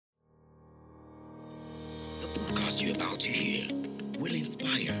What you're about to hear will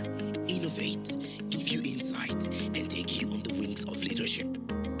inspire, innovate, give you insight, and take you on the wings of leadership.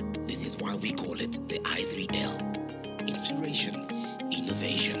 This is why we call it the I3L. Inspiration,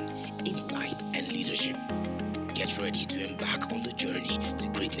 innovation, insight, and leadership. Get ready to embark on the journey to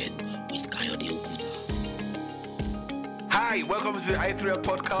greatness with Kayode Okuta. Hi, welcome to the I3L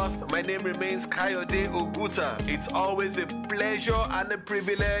podcast. My name remains Kayode Okuta. It's always a pleasure and a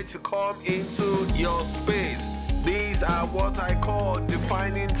privilege to come into your space. These are what I call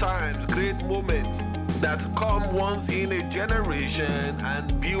defining times, great moments that come once in a generation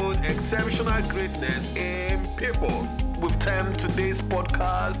and build exceptional greatness in people. We've termed today's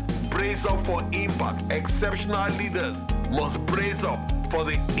podcast, Brace Up for Impact. Exceptional leaders must brace up for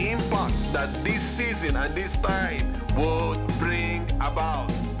the impact that this season and this time will bring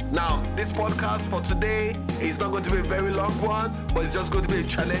about. Now, this podcast for today is not going to be a very long one, but it's just going to be a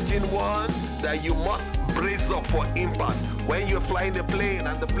challenging one that you must brace up for impact. When you're flying the plane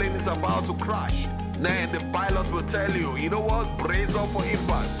and the plane is about to crash, then the pilot will tell you, you know what, brace up for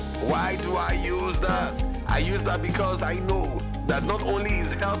impact. Why do I use that? I use that because I know that not only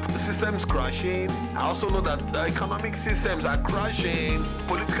is health systems crashing, I also know that economic systems are crashing,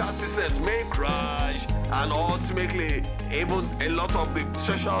 political systems may crash, and ultimately even a lot of the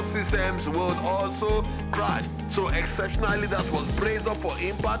social systems will also crash. So exceptional leaders must brace up for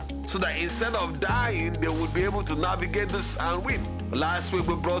impact so that instead of dying, they would be able to navigate this and win. Last week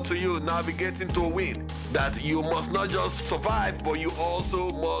we brought to you navigating to win, that you must not just survive, but you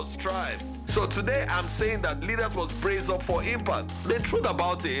also must thrive. So today I'm saying that leaders must brace up for impact. The truth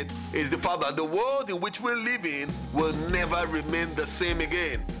about it is the fact that the world in which we live in will never remain the same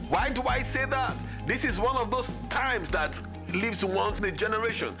again. Why do I say that? This is one of those times that lives once in a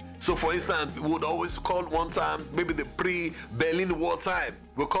generation. So for instance, we would always call one time maybe the pre-Berlin Wall time.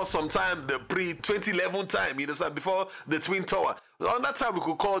 We'll call sometime the pre-2011 time, you understand, before the Twin Tower. On that time we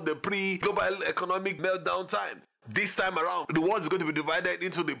could call the pre-global economic meltdown time. This time around, the world is going to be divided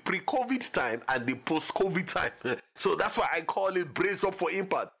into the pre-COVID time and the post-COVID time. So that's why I call it brace up for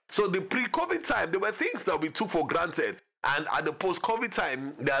impact. So the pre-COVID time, there were things that we took for granted. And at the post-COVID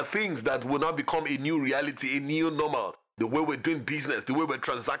time, there are things that will now become a new reality, a new normal. The way we're doing business, the way we're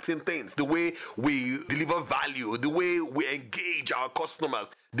transacting things, the way we deliver value, the way we engage our customers,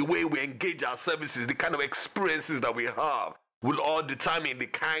 the way we engage our services, the kind of experiences that we have will all determine the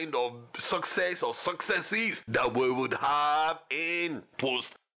kind of success or successes that we would have in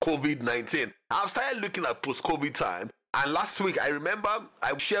post-COVID-19. I've started looking at post-COVID time, and last week I remember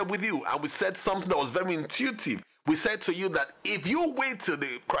I shared with you and we said something that was very intuitive. We said to you that if you wait till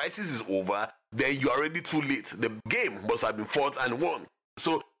the crisis is over, then you're already too late. The game must have been fought and won.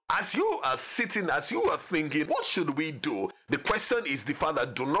 So as you are sitting, as you are thinking, what should we do? The question is the fact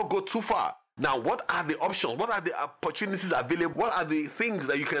that do not go too far. Now, what are the options? What are the opportunities available? What are the things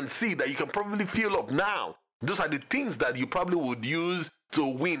that you can see that you can probably fill up now? Those are the things that you probably would use to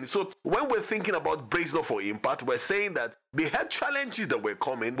win. So when we're thinking about bracing up for impact, we're saying that the health challenges that were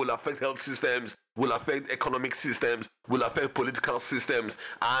coming will affect health systems, will affect economic systems, will affect political systems,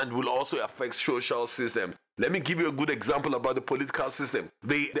 and will also affect social systems. Let me give you a good example about the political system.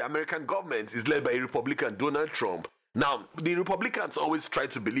 The American government is led by a Republican, Donald Trump. Now, the Republicans always try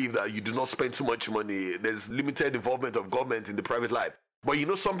to believe that you do not spend too much money. There's limited involvement of government in the private life. But you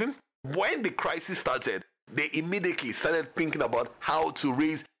know something? When the crisis started, they immediately started thinking about how to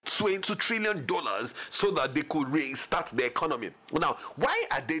raise $22 trillion so that they could restart the economy. Now, why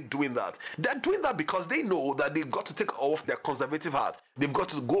are they doing that? They're doing that because they know that they've got to take off their conservative hat. They've got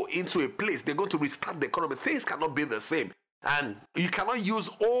to go into a place. They're going to restart the economy. Things cannot be the same. And you cannot use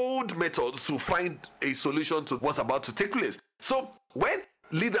old methods to find a solution to what's about to take place. So when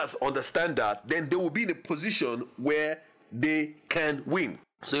leaders understand that, then they will be in a position where they can win.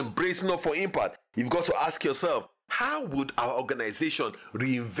 So embracing up for impact, you've got to ask yourself, how would our organization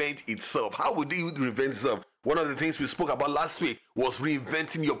reinvent itself? How would it reinvent itself? One of the things we spoke about last week was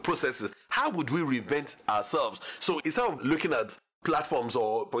reinventing your processes. How would we reinvent ourselves? So instead of looking at platforms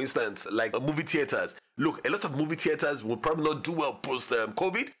or, for instance, like movie theaters, look, a lot of movie theaters will probably not do well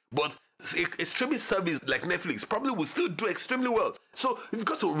post-COVID, but a streaming service like Netflix probably will still do extremely well. So you've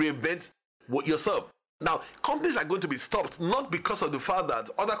got to reinvent yourself. Now, companies are going to be stopped not because of the fact that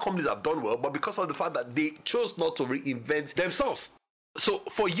other companies have done well, but because of the fact that they chose not to reinvent themselves. So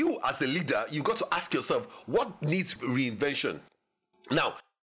for you as a leader, you've got to ask yourself, what needs reinvention? Now,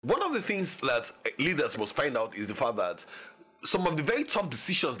 one of the things that leaders must find out is the fact that some of the very tough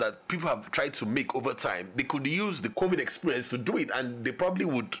decisions that people have tried to make over time, they could use the COVID experience to do it, and they probably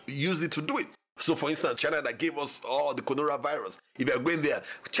would use it to do it. So for instance, China that gave us all the coronavirus, if you are going there,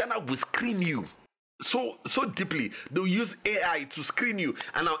 China will screen you. so deeply. They'll use AI to screen you,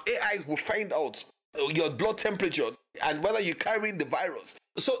 and now AI will find out your blood temperature and whether you're carrying the virus.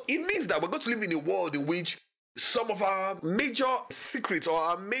 So it means that we're going to live in a world in which some of our major secrets or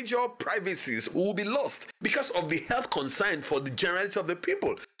our major privacies will be lost because of the health concern for the generality of the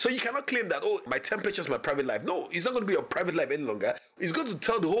people. So you cannot claim that, oh, my temperature is my private life. No, it's not going to be your private life any longer. It's going to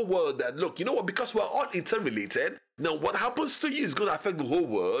tell the whole world that, look, you know what, because we're all interrelated, now what happens to you is going to affect the whole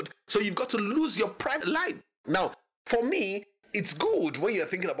world. So you've got to lose your private life. Now, for me, it's good when you're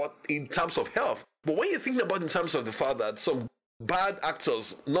thinking about in terms of health, but when you're thinking about in terms of the fact that some bad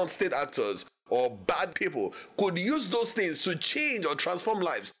actors, non-state actors, or bad people could use those things to change or transform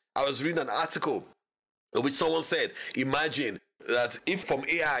lives. I was reading an article in which someone said, imagine that if from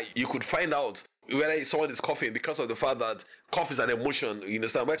AI you could find out whether someone is coughing because of the fact that cough is an emotion, you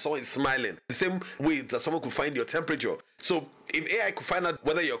understand, where someone is smiling. The same way that someone could find your temperature. So if AI could find out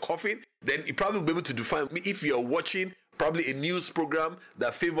whether you're coughing, then it probably will be able to define if you're watching probably a news program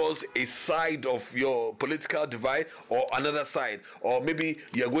that favors a side of your political divide or another side, or maybe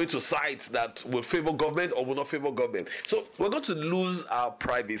you're going to sides that will favor government or will not favor government. So we're going to lose our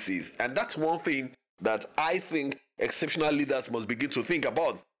privacies, and that's one thing that I think exceptional leaders must begin to think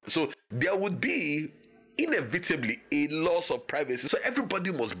about. So there would be inevitably a loss of privacy. So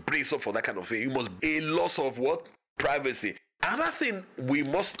everybody must brace up for that kind of thing. You must a loss of what? Privacy. Another thing we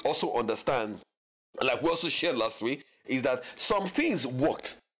must also understand, like we also shared last week, is that some things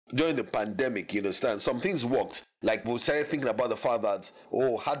worked during the pandemic, you understand? Some things worked. Like we started thinking about the fact that,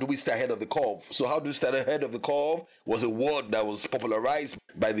 oh, how do we stay ahead of the curve? So how do we stay ahead of the curve was a word that was popularized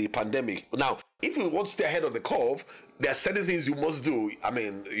by the pandemic. Now, if you want to stay ahead of the curve, there are certain things you must do. I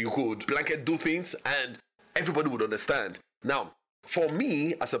mean, you could blanket do things and everybody would understand. Now, for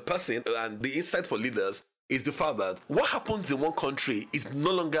me as a person, and the insight for leaders is the fact that what happens in one country is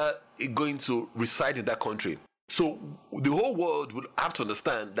no longer going to reside in that country. So the whole world would have to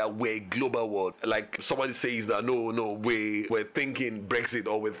understand that we're a global world. Like somebody says that, no, we're thinking Brexit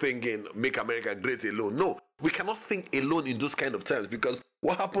or we're thinking make America great alone. No, we cannot think alone in those kind of terms, because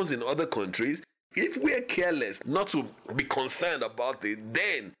what happens in other countries, if we're careless not to be concerned about it,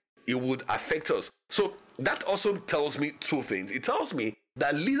 then it would affect us. So that also tells me two things. It tells me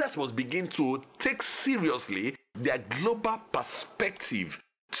that leaders must begin to take seriously their global perspective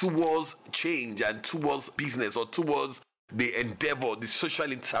towards change and towards business or towards the endeavor, the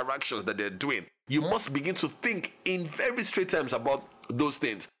social interactions that they're doing. You must begin to think in very straight terms about those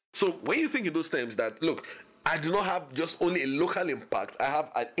things. So when you think in those terms that, look, I do not have just only a local impact, I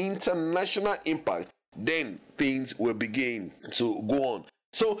have an international impact, then things will begin to go on.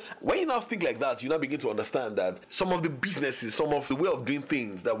 So when you now think like that, you now begin to understand that some of the businesses, some of the way of doing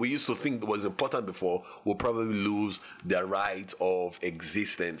things that we used to think was important before will probably lose their right of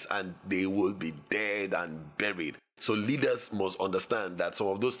existence and they will be dead and buried. So leaders must understand that some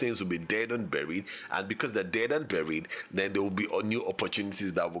of those things will be dead and buried, and because they're dead and buried, then there will be new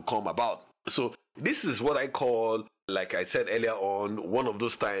opportunities that will come about. So this is what I call, like I said earlier on, one of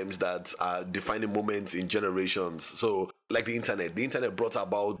those times that are defining moments in generations. So like the internet brought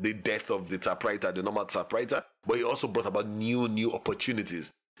about the death of the typewriter, the normal typewriter, but it also brought about new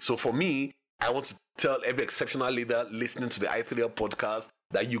opportunities. So for me, I want to tell every exceptional leader listening to the I3L podcast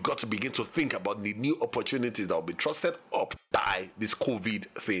that you got to begin to think about the new opportunities that will be trusted up by this COVID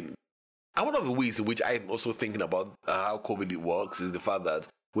thing. And one of the ways in which I'm also thinking about how COVID works is the fact that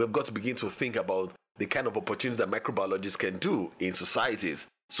we've got to begin to think about the kind of opportunities that microbiologists can do in societies.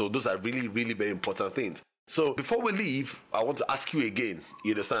 So those are really, really very important things. So before we leave, I want to ask you again,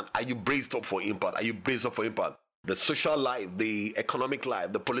 you understand, are you braced up for impact? Are you braced up for impact? The social life, the economic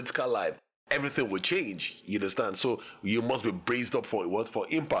life, the political life, everything will change, you understand? So you must be braced up for what? For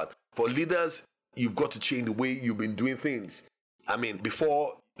impact. For leaders, you've got to change the way you've been doing things. I mean,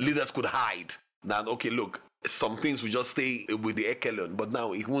 before leaders could hide. Now, okay, look, some things will just stay with the echelon, but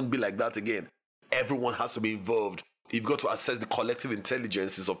now it won't be like that again. Everyone has to be involved. You've got to assess the collective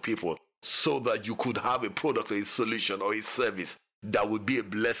intelligences of people so that you could have a product or a solution or a service that would be a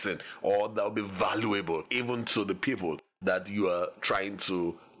blessing or that would be valuable even to the people that you are trying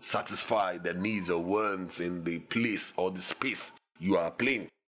to satisfy their needs or wants in the place or the space you are playing.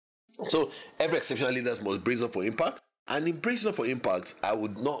 So every exceptional leader must brace up for impact. And in bracing up for impact, I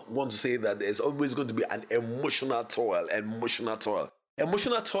would not want to say that there's always going to be an emotional toil. Emotional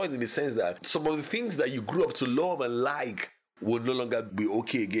toil in the sense that some of the things that you grew up to love and like will no longer be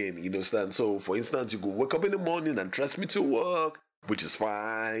okay again, you understand? So, for instance, you could wake up in the morning and trust me to work, which is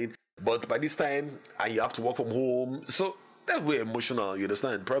fine. But by this time, and you have to work from home. So, that's very emotional, you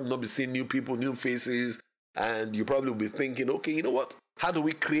understand? Probably not be seeing new people, new faces. And you probably will be thinking, okay, you know what? How do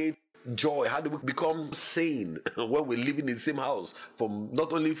we create joy? How do we become sane when we're living in the same house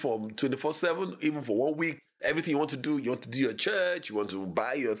not only from 24/7, even for 1 week? Everything you want to do your church, you want to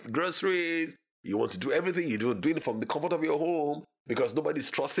buy your groceries, you want to do everything, doing it from the comfort of your home because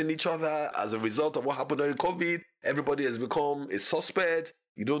nobody's trusting each other as a result of what happened during COVID. Everybody has become a suspect.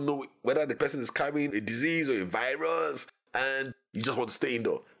 You don't know whether the person is carrying a disease or a virus, and you just want to stay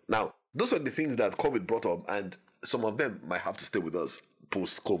indoor. Now, those are the things that COVID brought up, and some of them might have to stay with us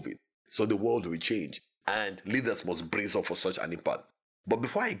post-COVID. So the world will change, and leaders must brace up for such an impact. But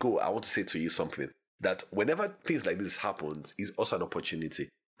before I go, I want to say to you something, that whenever things like this happens, is also an opportunity,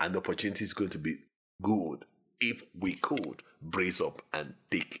 and the opportunity is going to be good if we could brace up and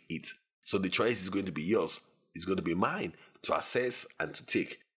take it. So the choice is going to be yours. It's going to be mine to assess and to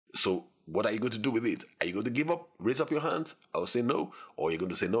take. So what are you going to do with it? Are you going to give up, raise up your hands? I will say no. Or you're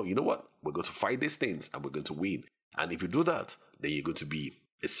going to say, no, you know what? We're going to fight these things and we're going to win. And if you do that, then you're going to be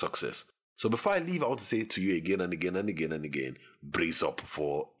a success. So before I leave, I want to say to you again and again and again and again, brace up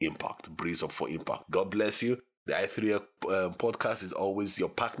for impact. Brace up for impact. God bless you. The i3 podcast is always your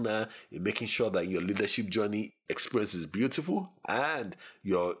partner in making sure that your leadership journey experience is beautiful and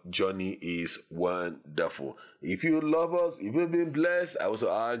your journey is wonderful. If you love us, if you've been blessed, I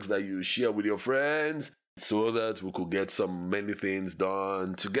also ask that you share with your friends so that we could get many things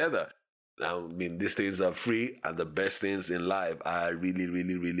done together. I mean, these things are free, and the best things in life are really,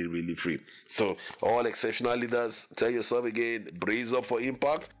 really, really, really free. So, all exceptional leaders, tell yourself again, brace up for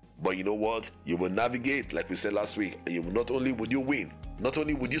impact. But you know what? You will navigate, like we said last week. You not only would you win, not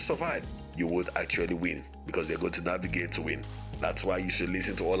only would you survive, you would actually win because you're going to navigate to win. That's why you should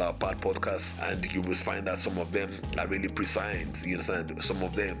listen to all our podcasts, and you will find that some of them are really precise. You understand? Some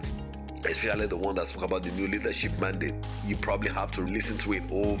of them, especially the one that spoke about the new leadership mandate, you probably have to listen to it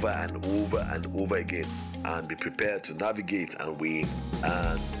over and over and over again and be prepared to navigate and win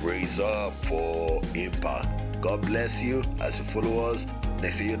and raise up for impact. God bless you as you follow us.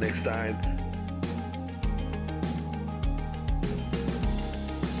 See you next time.